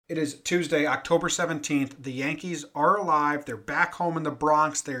It is Tuesday, October 17th. The Yankees are alive. They're back home in the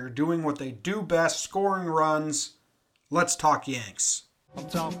Bronx. They're doing what they do best, scoring runs. Let's talk Yanks. I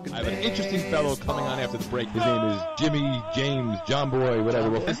have an interesting fellow coming on after the break. His name is Jimmy, James, John Boy, whatever.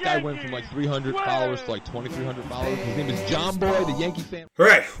 Well, this guy went from like 300 followers to like 2,300 followers. His name is John Boy, the Yankee fan. All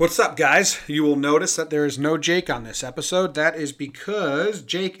right, what's up, guys? You will notice that there is no Jake on this episode. That is because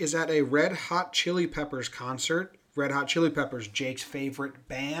Jake is at a Red Hot Chili Peppers concert. Red Hot Chili Peppers, Jake's favorite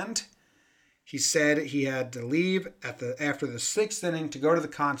band. He said he had to leave after the sixth inning to go to the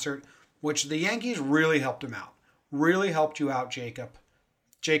concert, which the Yankees really helped him out. Really helped you out, Jacob.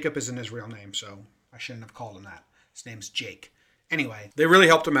 Jacob isn't his real name, so I shouldn't have called him that. His name's Jake. Anyway, they really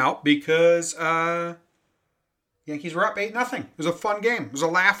helped him out because Yankees were up 8-0. It was a fun game. It was a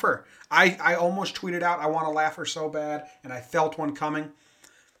laugher. I almost tweeted out, I want a laugher so bad, and I felt one coming.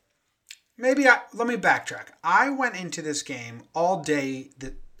 Let me backtrack. I went into this game all day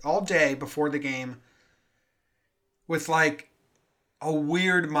before the game with like a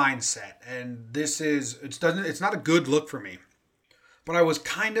weird mindset, and it's not a good look for me. But I was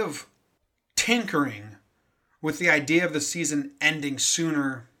kind of tinkering with the idea of the season ending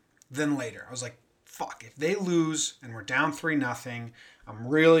sooner than later. I was like, fuck, if they lose and we're down 3-0, I'm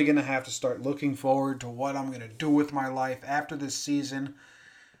really going to have to start looking forward to what I'm going to do with my life after this season.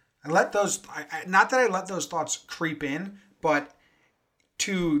 Not that I let those thoughts creep in, but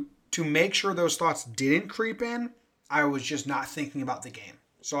to make sure those thoughts didn't creep in, I was just not thinking about the game.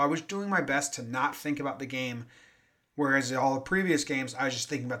 So I was doing my best to not think about the game. Whereas in all the previous games, I was just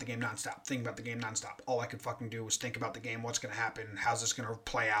thinking about the game nonstop. All I could fucking do was think about the game, what's going to happen, how's this going to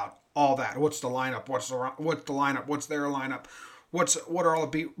play out, all that. What's the lineup? What's the lineup? What's their lineup? What are all the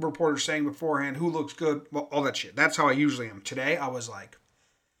beat reporters saying beforehand? Who looks good? Well, all that shit. That's how I usually am. Today, I was like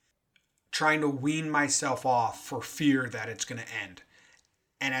trying to wean myself off for fear that it's going to end.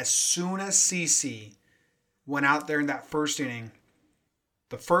 And as soon as CC went out there in that first inning,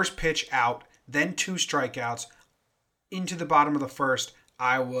 the first pitch out, then 2 strikeouts, into the bottom of the first,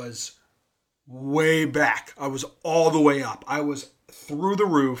 I was way back. I was all the way up. I was through the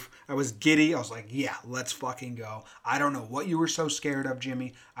roof. I was giddy. I was like, yeah, let's fucking go. I don't know what you were so scared of,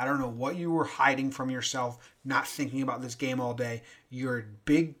 Jimmy. I don't know what you were hiding from yourself, not thinking about this game all day. You're a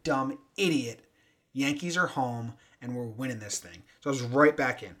big, dumb idiot. Yankees are home, and we're winning this thing. So I was right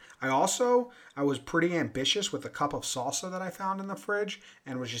back in. I was pretty ambitious with a cup of salsa that I found in the fridge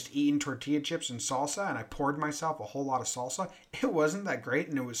and was just eating tortilla chips and salsa, and I poured myself a whole lot of salsa. It wasn't that great,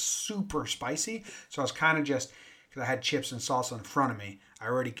 and it was super spicy, so I was kind of just, because I had chips and salsa in front of me, I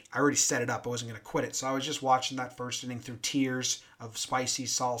already set it up. I wasn't going to quit it, so I was just watching that first inning through tears of spicy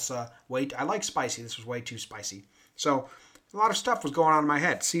salsa. I like spicy. This was way too spicy. So a lot of stuff was going on in my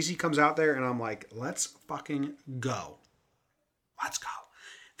head. CC comes out there, and I'm like, let's fucking go. Let's go.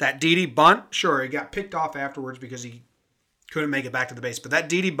 That Didi bunt, sure, he got picked off afterwards because he couldn't make it back to the base. But that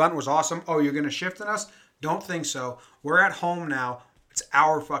Didi bunt was awesome. Oh, you're going to shift on us? Don't think so. We're at home now. It's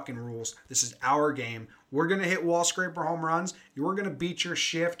our fucking rules. This is our game. We're going to hit wall scraper home runs. You're going to beat your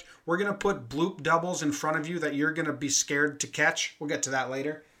shift. We're going to put bloop doubles in front of you that you're going to be scared to catch. We'll get to that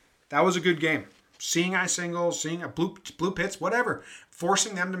later. That was a good game. Seeing eye singles, seeing a bloop hits, whatever.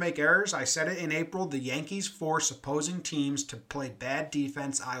 Forcing them to make errors. I said it in April. The Yankees force opposing teams to play bad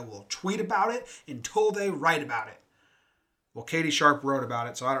defense. I will tweet about it until they write about it. Well, Katie Sharp wrote about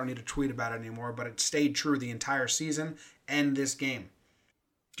it, so I don't need to tweet about it anymore. But it stayed true the entire season and this game.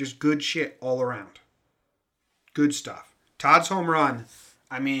 Just good shit all around. Good stuff. Todd's home run.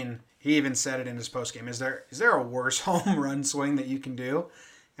 I mean, he even said it in his postgame. Is there a worse home run swing that you can do?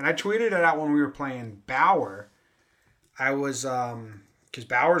 And I tweeted it out when we were playing Bauer. I was, because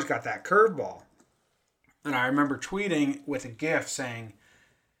Bauer's got that curveball. And I remember tweeting with a GIF saying,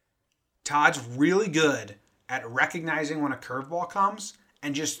 Todd's really good at recognizing when a curveball comes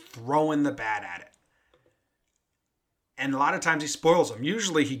and just throwing the bat at it. And a lot of times he spoils them.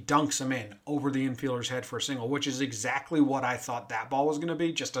 Usually he dunks them in over the infielder's head for a single, which is exactly what I thought that ball was going to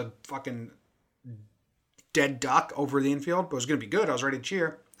be. Just a fucking dead duck over the infield. But it was going to be good. I was ready to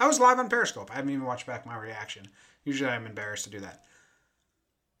cheer. I was live on Periscope. I haven't even watched back my reaction. Usually I'm embarrassed to do that.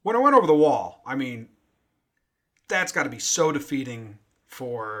 When I went over the wall, I mean, that's got to be so defeating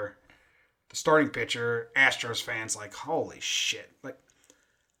for the starting pitcher, Astros fans. Like, holy shit. Like,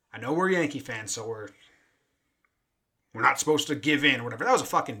 I know we're Yankee fans, so we're not supposed to give in or whatever. That was a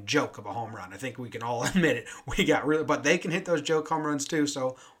fucking joke of a home run. I think we can all admit it. We got really, but they can hit those joke home runs too,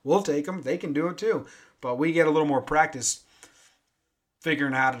 so we'll take them. They can do it too. But we get a little more practice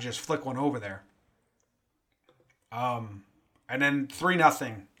figuring out how to just flick one over there. And then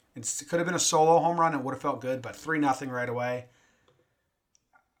 3-0. It could have been a solo home run. It would have felt good, but 3-0 right away.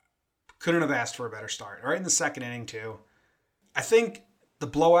 Couldn't have asked for a better start. Right in the second inning, too. I think the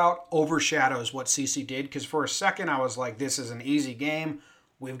blowout overshadows what CC did, because for a second I was like, this is an easy game.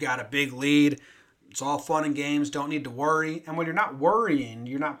 We've got a big lead. It's all fun and games. Don't need to worry. And when you're not worrying,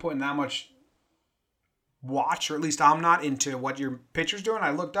 you're not putting that much watch, or at least I'm not, into what your pitcher's doing.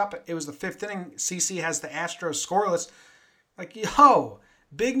 I looked up. It was the fifth inning. CC has the Astros scoreless. Like, yo,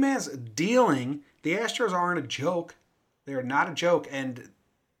 big man's dealing. The Astros aren't a joke. They're not a joke. And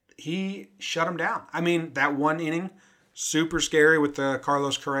he shut him down. I mean, that one inning, super scary with the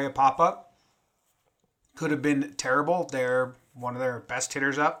Carlos Correa pop-up. Could have been terrible. They're one of their best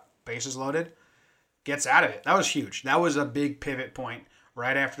hitters up, bases loaded. Gets out of it. That was huge. That was a big pivot point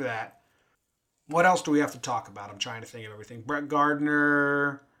right after that. What else do we have to talk about? I'm trying to think of everything. Brett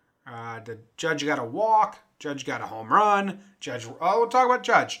Gardner. The Judge got a walk. Judge got a home run. We'll talk about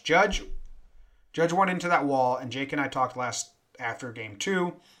Judge. Judge went into that wall, and Jake and I talked after game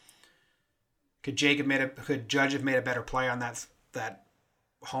 2. Could Judge have made a better play on that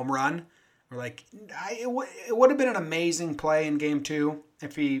home run? We're like, it would have been an amazing play in game 2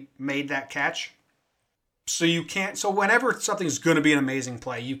 if he made that catch. So whenever something's going to be an amazing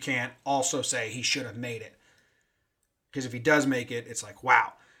play, you can't also say he should have made it. Because if he does make it, it's like,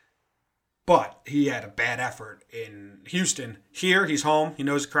 wow. But he had a bad effort in Houston. Here, he's home. He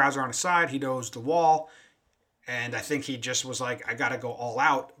knows the crowds are on his side. He knows the wall. And I think he just was like, I got to go all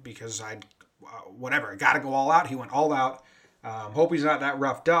out because I got to go all out. He went all out. Hope he's not that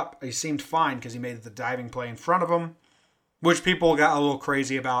roughed up. He seemed fine because he made the diving play in front of him, which people got a little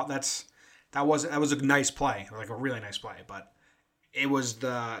crazy about. That was a nice play, like a really nice play. But it was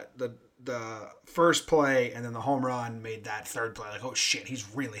the first play and then the home run made that third play. Like, oh shit,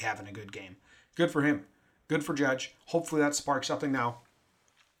 he's really having a good game. Good for him. Good for Judge. Hopefully that sparks something now.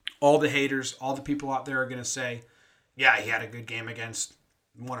 All the haters, all the people out there are going to say, yeah, he had a good game against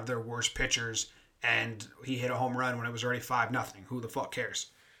one of their worst pitchers, and he hit a home run when it was already 5-0. Who the fuck cares?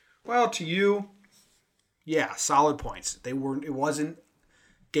 Well, to you, yeah, solid points. It wasn't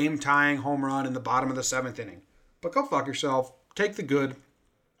game-tying home run in the bottom of the 7th inning. But go fuck yourself. Take the good.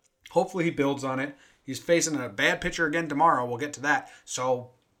 Hopefully he builds on it. He's facing a bad pitcher again tomorrow. We'll get to that.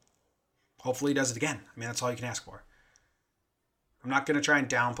 So hopefully he does it again. I mean, that's all you can ask for. I'm not going to try and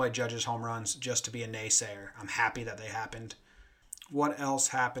downplay Judge's home runs just to be a naysayer. I'm happy that they happened. What else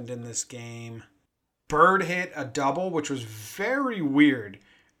happened in this game? Bird hit a double, which was very weird.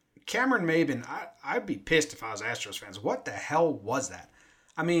 Cameron Maben, I'd be pissed if I was Astros fans. What the hell was that?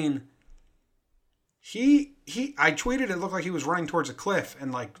 I mean, I tweeted it looked like he was running towards a cliff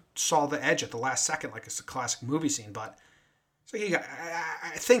and like saw the edge at the last second, like it's a classic movie scene. But so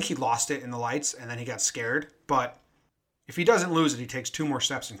I think he lost it in the lights and then he got scared. But if he doesn't lose it, he takes 2 more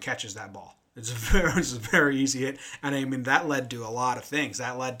steps and catches that ball. It's a very easy hit, and I mean that led to a lot of things.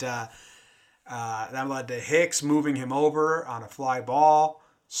 That led to Hicks moving him over on a fly ball.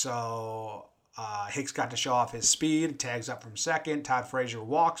 So Hicks got to show off his speed, tags up from second. Todd Frazier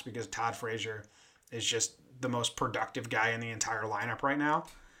walks because Todd Frazier is just the most productive guy in the entire lineup right now.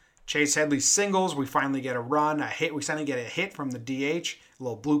 Chase Headley singles. We finally get a run, a hit. We finally get a hit from the DH. A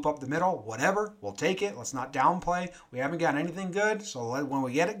little bloop up the middle. Whatever. We'll take it. Let's not downplay. We haven't got anything good, so when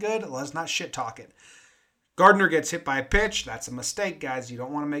we get it good, let's not shit talk it. Gardner gets hit by a pitch. That's a mistake, guys. You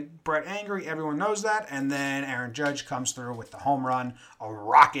don't want to make Brett angry. Everyone knows that. And then Aaron Judge comes through with the home run, a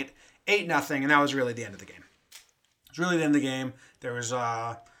rocket, 8-0, and that was really the end of the game. It was really the end of the game. There was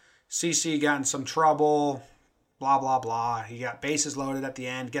CC got in some trouble. Blah, blah, blah. He got bases loaded at the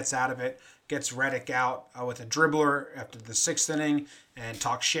end, gets out of it, gets Reddick out with a dribbler after the 6th inning and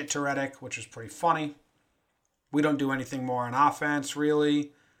talks shit to Reddick, which was pretty funny. We don't do anything more on offense,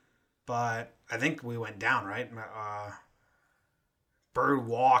 really, but I think we went down, right? Bird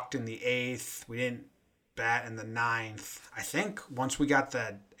walked in the 8th. We didn't bat in the 9th. I think once we got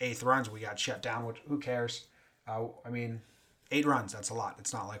the 8th runs, we got shut down, which who cares? 8 runs, that's a lot.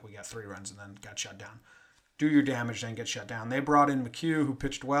 It's not like we got 3 runs and then got shut down. Do your damage, then get shut down. They brought in McHugh, who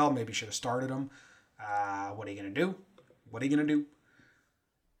pitched well. Maybe should have started him. What are you going to do? What are you going to do?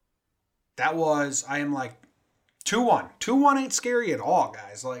 That was, I am like, 2-1. 2-1 ain't scary at all,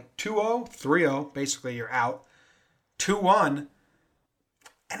 guys. Like 2-0, 3-0, basically you're out. 2-1,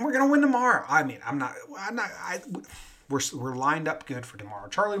 and we're going to win tomorrow. I mean, we're lined up good for tomorrow.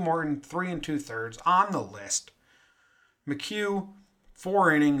 Charlie Morton, 3 2/3 on the list. McHugh,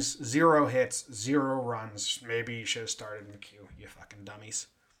 4 innings, 0 hits, 0 runs. Maybe you should have started McHugh, you fucking dummies.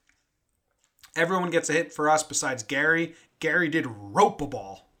 Everyone gets a hit for us besides Gary. Gary did rope a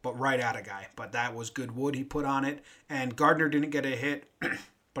ball, but right at a guy. But that was good wood he put on it. And Gardner didn't get a hit,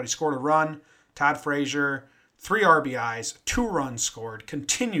 but he scored a run. Todd Frazier 3 RBIs, 2 runs scored,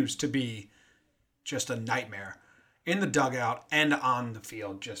 continues to be just a nightmare in the dugout and on the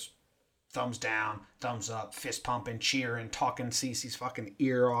field. Just thumbs down, thumbs up, fist pumping, cheering, talking Cece's fucking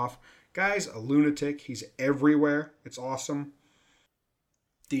ear off. Guy's a lunatic. He's everywhere. It's awesome.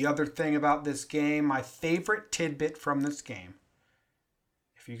 The other thing about this game, my favorite tidbit from this game,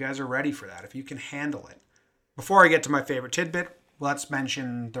 if you guys are ready for that, if you can handle it. Before I get to my favorite tidbit, let's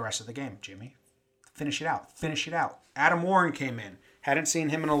mention the rest of the game, Jimmy. Finish it out. Finish it out. Adam Warren came in. Hadn't seen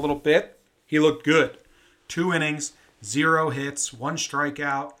him in a little bit. He looked good. 2 innings, 0 hits, 1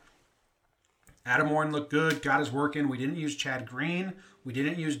 strikeout. Adam Warren looked good, got his work in. We didn't use Chad Green. We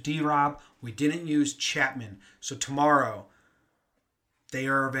didn't use D-Rob. We didn't use Chapman. So tomorrow, they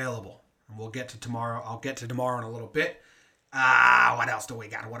are available. And we'll get to tomorrow. I'll get to tomorrow in a little bit. What else do we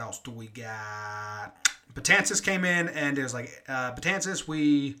got? Betances came in, and it was like, Betances,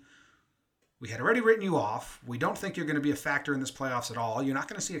 we had already written you off. We don't think you're going to be a factor in this playoffs at all. You're not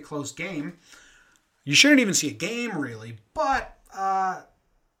going to see a close game. You shouldn't even see a game, really. But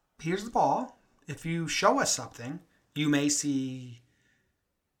here's the ball. If you show us something, you may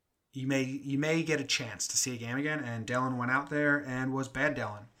get a chance to see a game again. And Dellin went out there and was bad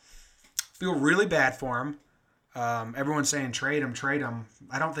Dellin. Feel really bad for him. Everyone's saying trade him.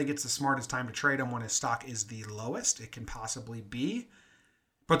 I don't think it's the smartest time to trade him when his stock is the lowest it can possibly be.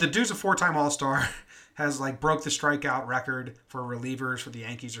 But the dude's a 4-time All-Star, has broke the strikeout record for relievers for the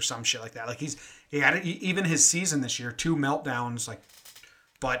Yankees or some shit like that. He had even his season this year, 2 meltdowns,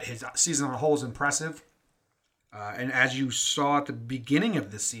 but his season on the whole is impressive. And as you saw at the beginning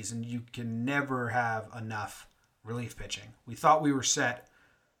of this season, you can never have enough relief pitching. We thought we were set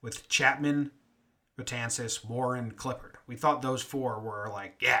with Chapman, Betances, Warren, Clippard. We thought those 4 were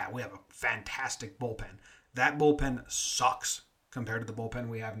we have a fantastic bullpen. That bullpen sucks compared to the bullpen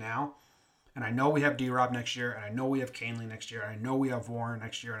we have now. And I know we have D-Rob next year, and I know we have Canely next year, and I know we have Warren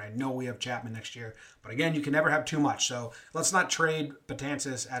next year, and I know we have Chapman next year. But again, you can never have too much. So let's not trade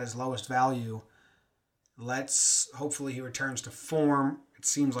Betances at his lowest value. Hopefully he returns to form. It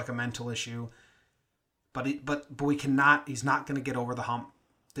seems like a mental issue. But we cannot, he's not going to get over the hump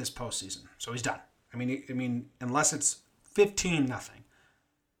this postseason. So he's done. I mean, unless it's 15-0,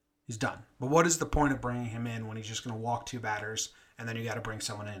 he's done. But what is the point of bringing him in when he's just going to walk 2 batters and then you got to bring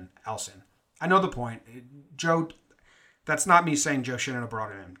someone else in? I know the point. Joe, that's not me saying Joe shouldn't have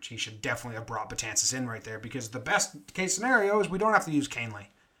brought him in. He should definitely have brought Betances in right there because the best case scenario is we don't have to use Canely.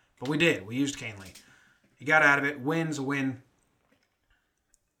 But we did. We used Canely. He got out of it. Win's a win.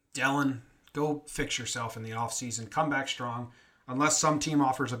 Dellin, go fix yourself in the offseason. Come back strong. Unless some team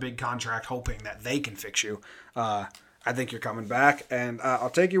offers a big contract hoping that they can fix you, I think you're coming back. And I'll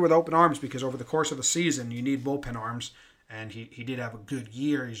take you with open arms because over the course of the season, you need bullpen arms. And he did have a good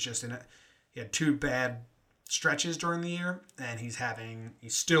year. He had 2 bad stretches during the year. And he's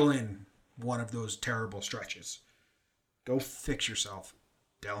still in one of those terrible stretches. Go fix yourself,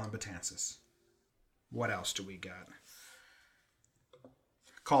 Dellin Betances. What else do we got?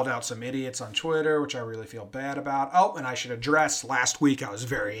 Called out some idiots on Twitter, which I really feel bad about. Oh, and I should address last week I was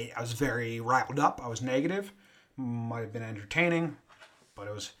very riled up. I was negative. Might have been entertaining, but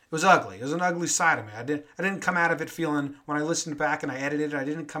it was ugly. It was an ugly side of me. I didn't come out of it feeling, when I listened back and I edited it, I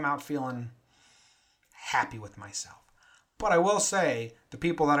didn't come out feeling happy with myself. But I will say the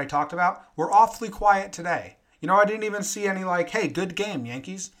people that I talked about were awfully quiet today. I didn't even see any hey, good game,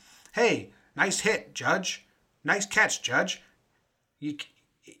 Yankees. Hey, nice hit, Judge. Nice catch, Judge.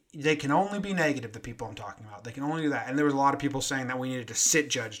 They can only be negative, the people I'm talking about. They can only do that. And there was a lot of people saying that we needed to sit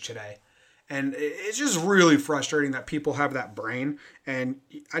Judge today. And it's just really frustrating that people have that brain. And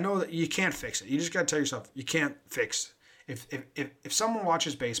I know that you can't fix it. You just got to tell yourself, you can't fix it. If someone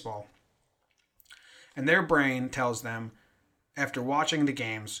watches baseball and their brain tells them after watching the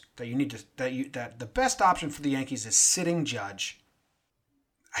games that the best option for the Yankees is sitting Judge,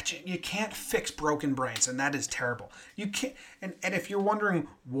 you can't fix broken brains, and that is terrible. You can't. And if you're wondering,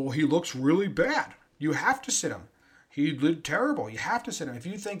 well, he looks really bad, you have to sit him. He did terrible. You have to sit him. If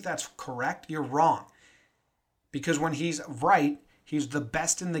you think that's correct, you're wrong. Because when he's right, he's the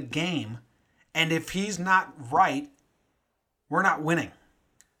best in the game. And if he's not right, we're not winning.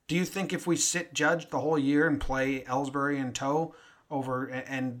 Do you think if we sit Judge the whole year and play Ellsbury and Toe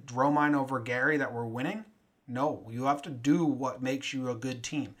and Romine over Gary that we're winning? No, you have to do what makes you a good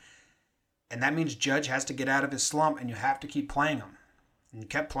team. And that means Judge has to get out of his slump and you have to keep playing him. And you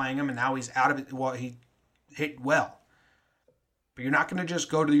kept playing him and now he's out of it. Well, he hit well. But you're not going to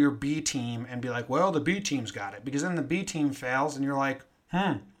just go to your B team and be like, well, the B team's got it. Because then the B team fails and you're like,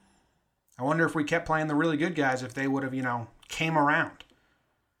 I wonder if we kept playing the really good guys if they would have, came around.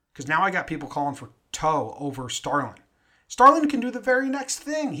 Because now I got people calling for Toe over Starlin. Starlin can do the very next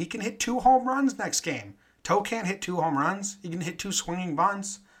thing. He can hit 2 home runs next game. Toe can't hit 2 home runs. He can hit 2 swinging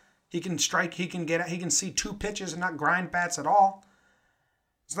bunts. He can strike. He can see 2 pitches and not grind bats at all.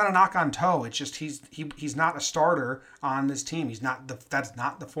 It's not a knock on Toe. It's just he's not a starter on this team. That's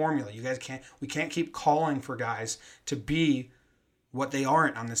not the formula. We can't keep calling for guys to be what they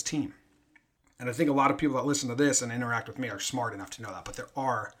aren't on this team. And I think a lot of people that listen to this and interact with me are smart enough to know that. But there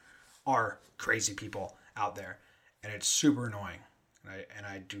are crazy people out there, and it's super annoying. And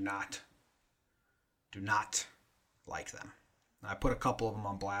I do not like them. I put a couple of them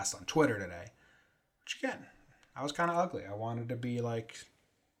on blast on Twitter today, which again, I was kind of ugly. I wanted to be like,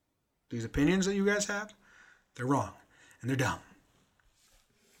 these opinions that you guys have, they're wrong and they're dumb.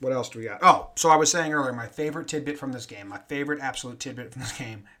 What else do we got? Oh, so I was saying earlier, my favorite tidbit from this game, my favorite absolute tidbit from this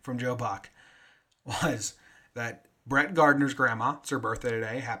game from Joe Buck was that Brett Gardner's grandma, it's her birthday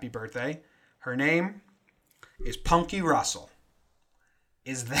today, happy birthday. Her name is Punky Russell.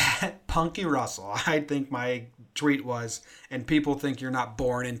 Is that Punky Russell? I think my tweet was, and people think you're not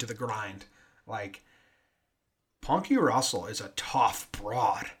born into the grind. Like, Punky Russell is a tough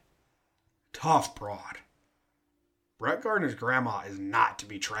broad. Tough broad. Brett Gardner's grandma is not to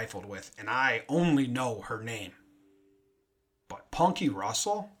be trifled with, and I only know her name. But Punky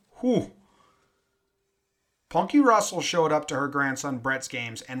Russell? Whew. Punky Russell showed up to her grandson Brett's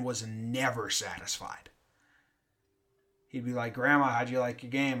games and was never satisfied. He'd be like, Grandma, how'd you like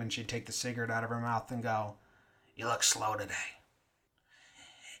your game? And she'd take the cigarette out of her mouth and go, you look slow today.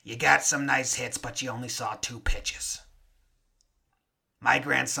 You got some nice hits, but you only saw 2 pitches. My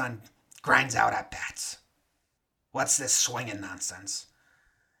grandson grinds out at bats. What's this swinging nonsense?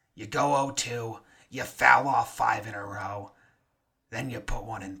 You go 0-2, you foul off 5 in a row, then you put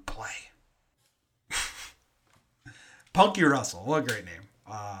 1 in play. Punky Russell, what a great name.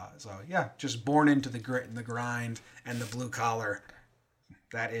 Just born into the grit and the grind and the blue collar.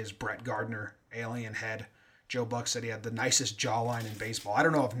 That is Brett Gardner, alien head. Joe Buck said he had the nicest jawline in baseball. I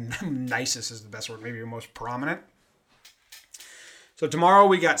don't know if nicest is the best word, maybe the most prominent. So tomorrow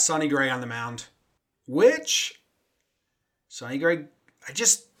we got Sonny Gray on the mound, which Sonny Gray, I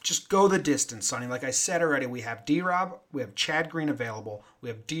just go the distance, Sonny. Like I said already, we have D-Rob, we have Chad Green available, we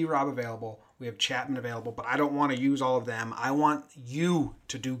have D-Rob available, we have Chapman available, but I don't want to use all of them. I want you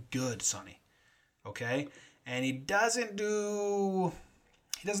to do good, Sonny. Okay? And he doesn't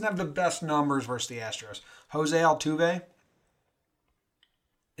have the best numbers versus the Astros. Jose Altuve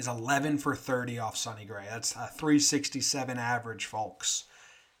is 11 for 30 off Sonny Gray. That's a 367 average, folks.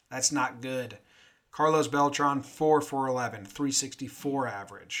 That's not good. Carlos Beltran, 4 for 11, 364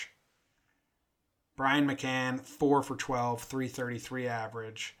 average. Brian McCann, 4 for 12, 333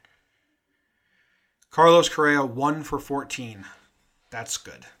 average. Carlos Correa, 1 for 14. That's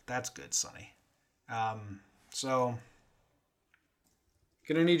good. That's good, Sonny. So,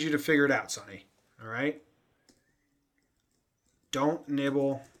 going to need you to figure it out, Sonny. All right? Don't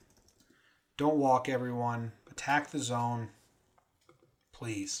nibble. Don't walk everyone. Attack the zone.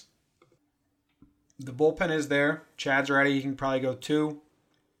 Please. The bullpen is there. Chad's ready. He can probably go 2.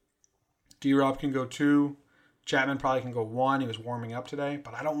 D-Rob can go 2. Chapman probably can go 1. He was warming up today.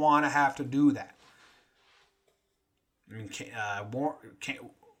 But I don't want to have to do that. I mean,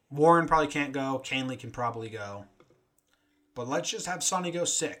 Warren probably can't go. Canley can probably go. But let's just have Sonny go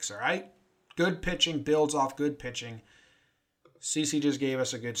 6, all right? Good pitching builds off good pitching. CC just gave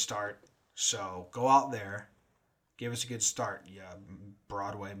us a good start. So go out there. Give us a good start. Yeah,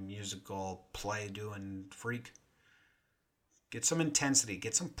 Broadway musical play doing freak. Get some intensity.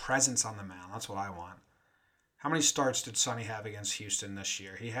 Get some presence on the mound. That's what I want. How many starts did Sonny have against Houston this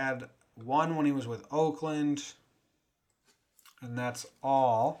year? He had 1 when he was with Oakland. And that's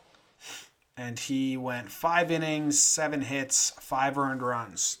all. And he went 5 innings, 7 hits, 5 earned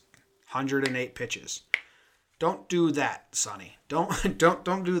runs, 108 pitches. Don't do that, Sonny. Don't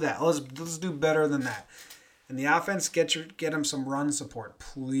do that. Let's do better than that. And the offense, get him some run support,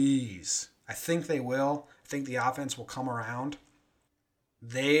 please. I think they will. I think the offense will come around.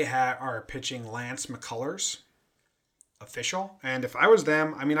 They are pitching Lance McCullers, official. And if I was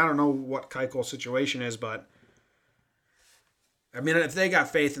them, I mean, I don't know what Keuchel's situation is, but I mean, if they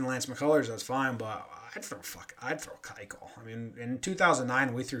got faith in Lance McCullers, that's fine, but I'd throw Keuchel. I mean, in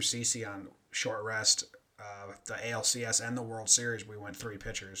 2009, we threw CC on short rest, the ALCS and the World Series. We went 3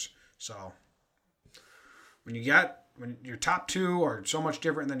 pitchers. So when your top 2 are so much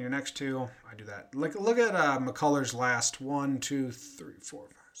different than your next 2, I do that. Look at McCullers' last 1, 2, 3, 4,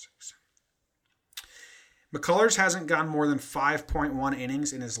 5, 6, 7. McCullers hasn't gone more than 5.1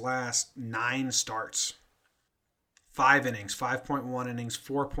 innings in his last 9 starts. 5 innings, 5.1 innings,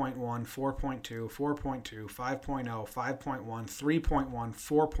 4.1, 4.2, 4.2, 5.0, 5.1, 3.1,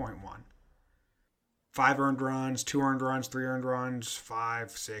 4.1. 5 earned runs, 2 earned runs, 3 earned runs,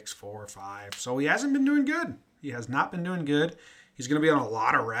 5, 6, 4, 5. So he hasn't been doing good. He has not been doing good. He's going to be on a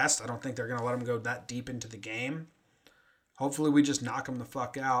lot of rest. I don't think they're going to let him go that deep into the game. Hopefully we just knock him the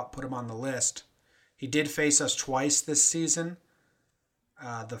fuck out, put him on the list. He did face us twice this season.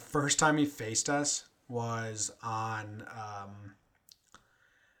 The first time he faced us was on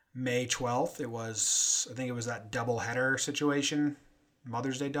May 12th. I think it was that doubleheader situation.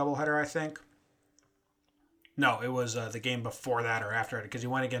 Mother's Day doubleheader, I think. No, it was the game before that or after it because he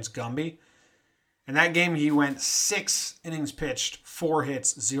went against Gumby. In that game, he went 6 innings pitched, 4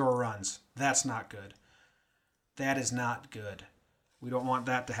 hits, 0 runs. That's not good. That is not good. We don't want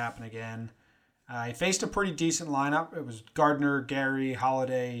that to happen again. He faced a pretty decent lineup. It was Gardner, Gary,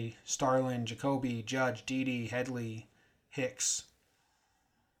 Holiday, Starlin, Jacoby, Judge, Didi, Headley, Hicks.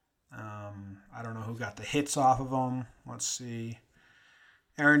 I don't know who got the hits off of him. Let's see.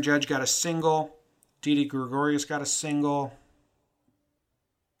 Aaron Judge got a single. Didi Gregorius got a single.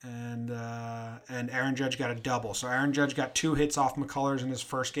 And Aaron Judge got a double. So Aaron Judge got 2 hits off McCullers in his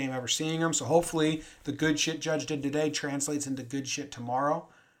first game ever seeing him. So hopefully the good shit Judge did today translates into good shit tomorrow.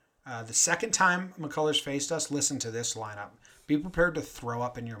 The second time McCullers faced us, listen to this lineup. Be prepared to throw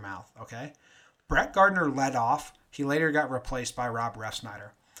up in your mouth, okay? Brett Gardner led off. He later got replaced by Rob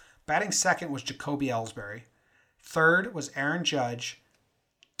Refsnyder. Batting second was Jacoby Ellsbury. Third was Aaron Judge,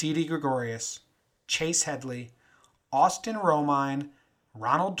 Didi Gregorius, Chase Headley, Austin Romine,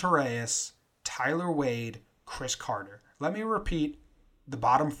 Ronald Torreyes, Tyler Wade, Chris Carter. Let me repeat the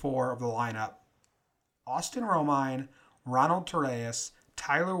bottom 4 of the lineup. Austin Romine, Ronald Torreyes,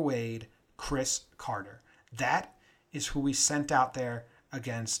 Tyler Wade, Chris Carter. That is who we sent out there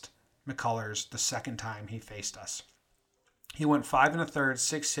against McCullers the second time he faced us. He went 5 1/3,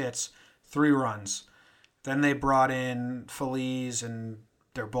 6 hits, 3 runs. Then they brought in Feliz and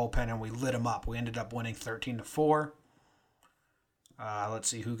their bullpen, and we lit them up. We ended up winning 13-4. Let's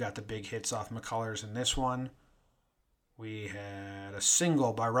see who got the big hits off McCullers in this one. We had a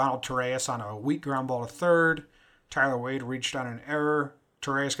single by Ronald Torreyes on a weak ground ball to third. Tyler Wade reached on an error.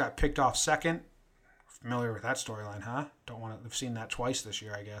 Torreyes got picked off second. Familiar with that storyline, huh? Don't want to have seen that twice this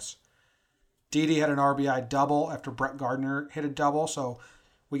year, I guess. Didi had an RBI double after Brett Gardner hit a double. So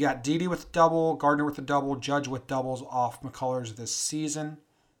we got Didi with a double, Gardner with a double, Judge with doubles off McCullers this season.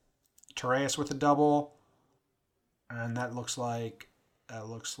 Torreyes with a double. And that looks like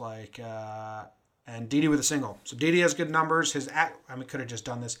and Didi with a single. So Didi has good numbers. Could have just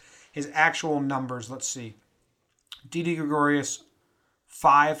done this. His actual numbers, let's see. Didi Gregorius,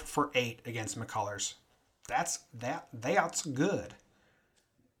 5 for 8 against McCullers. That's good.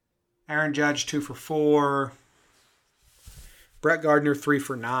 Aaron Judge, 2 for 4. Brett Gardner, 3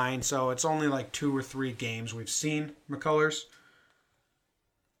 for 9. So it's only like 2 or 3 games we've seen McCullers.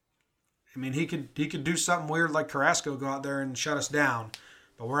 I mean, he could do something weird like Carrasco, go out there and shut us down.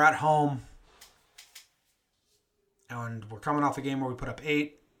 But we're at home. And we're coming off a game where we put up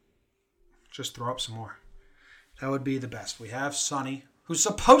 8. Just throw up some more. That would be the best. We have Sonny, who's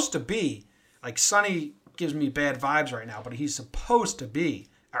supposed to be, like Sonny gives me bad vibes right now, but he's supposed to be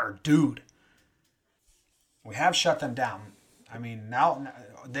our dude. We have shut them down. I mean, now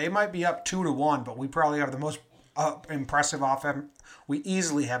they might be up 2-1, but we probably have the most impressive offense. We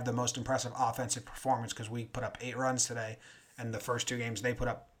easily have the most impressive offensive performance because we put up 8 runs today, and the first 2 games they put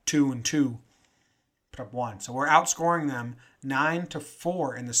up 2 and 2, put up 1. So we're outscoring them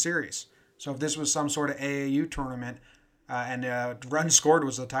 9-4 in the series. So if this was some sort of AAU tournament and run scored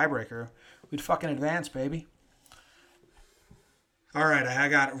was the tiebreaker, we'd fucking advance, baby. All right, I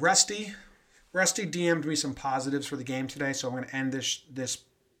got Rusty. Rusty DM'd me some positives for the game today, so I'm going to end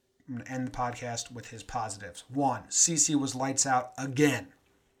I'm going to end the podcast with his positives. 1, CC was lights out again.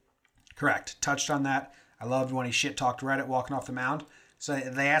 Correct. Touched on that. I loved when he shit-talked Reddit walking off the mound. So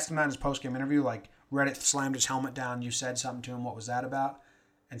they asked him that in his post-game interview, like, Reddit slammed his helmet down, you said something to him, what was that about?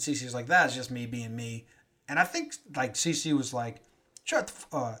 And CC's like, that's just me being me. And I think, like, CC was like, get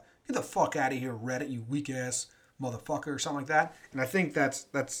the fuck out of here, Reddit, you weak-ass motherfucker, or something like that. And I think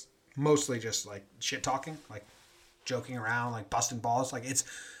that's mostly just, like, shit-talking, like, joking around, like, busting balls. Like,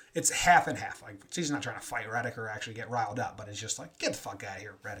 it's half and half. Like, CC's not trying to fight Reddick or actually get riled up, but it's just like, get the fuck out of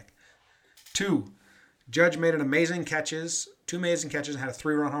here, Reddick. 2, Judge made 2 amazing catches, and had a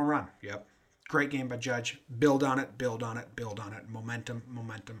 3-run home run. Yep. Great game by Judge. Build on it, build on it, build on it. Momentum,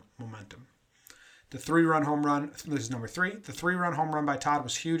 momentum, momentum. The 3-run home run, this is number 3. The 3-run home run by Todd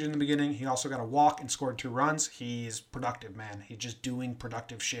was huge in the beginning. He also got a walk and scored 2 runs. He's productive, man. He's just doing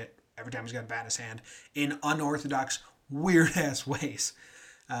productive shit every time he's got a bat in his hand in unorthodox, weird-ass ways.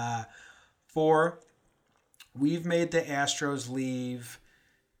 4, we've made the Astros leave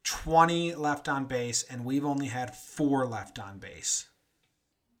 20 left on base, and we've only had 4 left on base.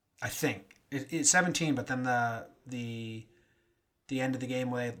 I think. It's 17, but then the end of the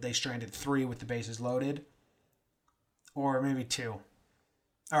game where they stranded 3 with the bases loaded. Or maybe 2.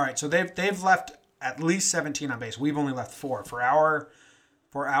 All right, so they've left at least 17 on base. We've only left 4. For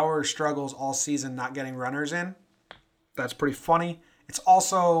our struggles all season not getting runners in, that's pretty funny. It's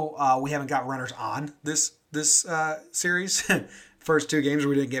also we haven't got runners on this series. First 2 games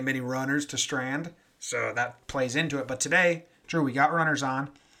we didn't get many runners to strand, so that plays into it. But today, Drew, we got runners on.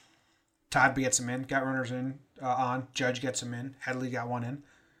 Todd gets them in, got runners in on. Judge gets them in. Headley got 1 in.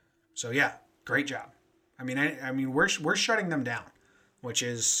 So yeah, great job. I mean, we're shutting them down, which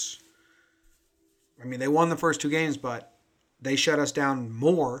is, I mean, they won the first 2 games, but they shut us down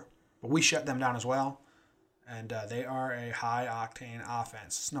more. But we shut them down as well, and they are a high octane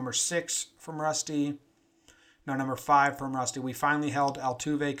offense. It's number 6 from Rusty. No, number 5 from Rusty. We finally held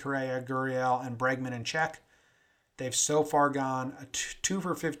Altuve, Correa, Gurriel, and Bregman in check. They've so far gone 2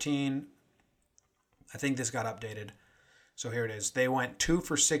 for 15. I think this got updated. So here it is. They went 2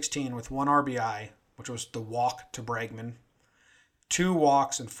 for 16 with 1 RBI, which was the walk to Bregman. 2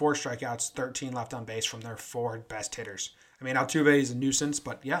 walks and 4 strikeouts, 13 left on base from their 4 best hitters. I mean, Altuve is a nuisance,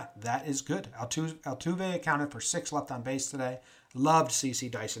 but yeah, that is good. Altuve accounted for 6 left on base today. Loved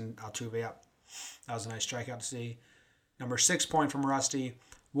CC Dyson Altuve up. That was a nice strikeout to see. Number 6 point from Rusty.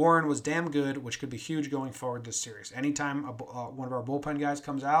 Warren was damn good, which could be huge going forward this series. Anytime one of our bullpen guys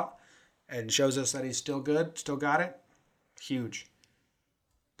comes out and shows us that he's still good, still got it, huge.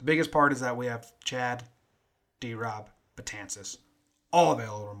 The biggest part is that we have Chad, D-Rob, Betances, all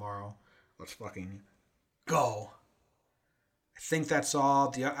available tomorrow. Let's fucking go. I think that's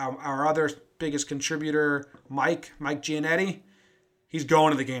all. Our other biggest contributor, Mike Giannetti, he's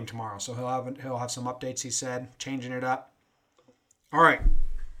going to the game tomorrow, so he'll have some updates, he said, changing it up. All right.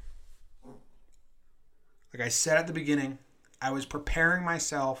 Like I said at the beginning, I was preparing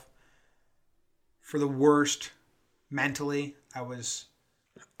myself for the worst mentally. I was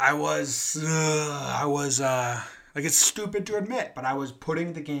like, it's stupid to admit, but I was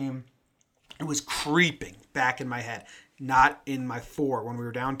putting the game, it was creeping back in my head, not in my 4 when we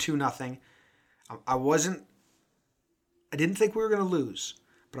were down 2-0. I didn't think we were going to lose,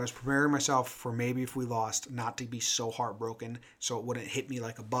 but I was preparing myself for maybe if we lost, not to be so heartbroken so it wouldn't hit me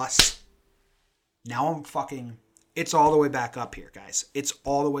like a bus. Now it's all the way back up here, guys. It's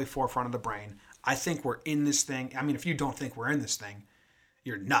all the way forefront of the brain. I think we're in this thing. I mean, if you don't think we're in this thing,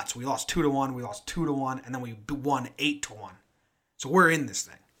 you're nuts. We lost 2-1, we lost 2-1, and then we won 8-1. So we're in this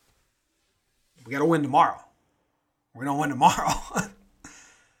thing. We got to win tomorrow. We're going to win tomorrow.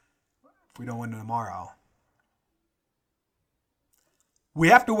 If we don't win tomorrow, we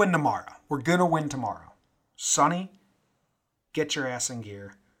have to win tomorrow. We're going to win tomorrow. Sonny, get your ass in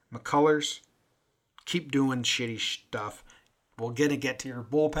gear. McCullers, keep doing shitty stuff. We're going to get to your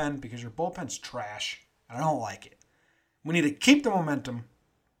bullpen because your bullpen's trash, and I don't like it. We need to keep the momentum.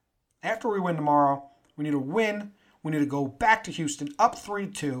 After we win tomorrow, we need to win. We need to go back to Houston up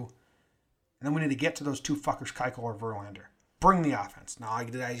 3-2, and then we need to get to those 2 fuckers, Keuchel or Verlander. Bring the offense. Now,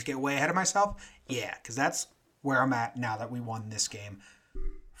 did I just get way ahead of myself? Yeah, because that's where I'm at now that we won this game.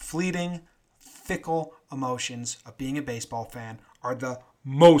 Fleeting, fickle emotions of being a baseball fan are the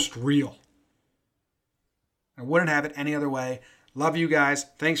most real. I wouldn't have it any other way. Love you guys.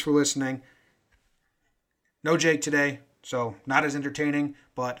 Thanks for listening. No Jake today, so not as entertaining,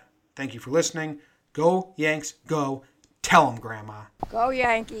 but thank you for listening. Go Yanks, go. Tell them, Grandma. Go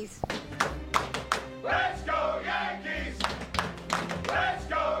Yankees. Let's go!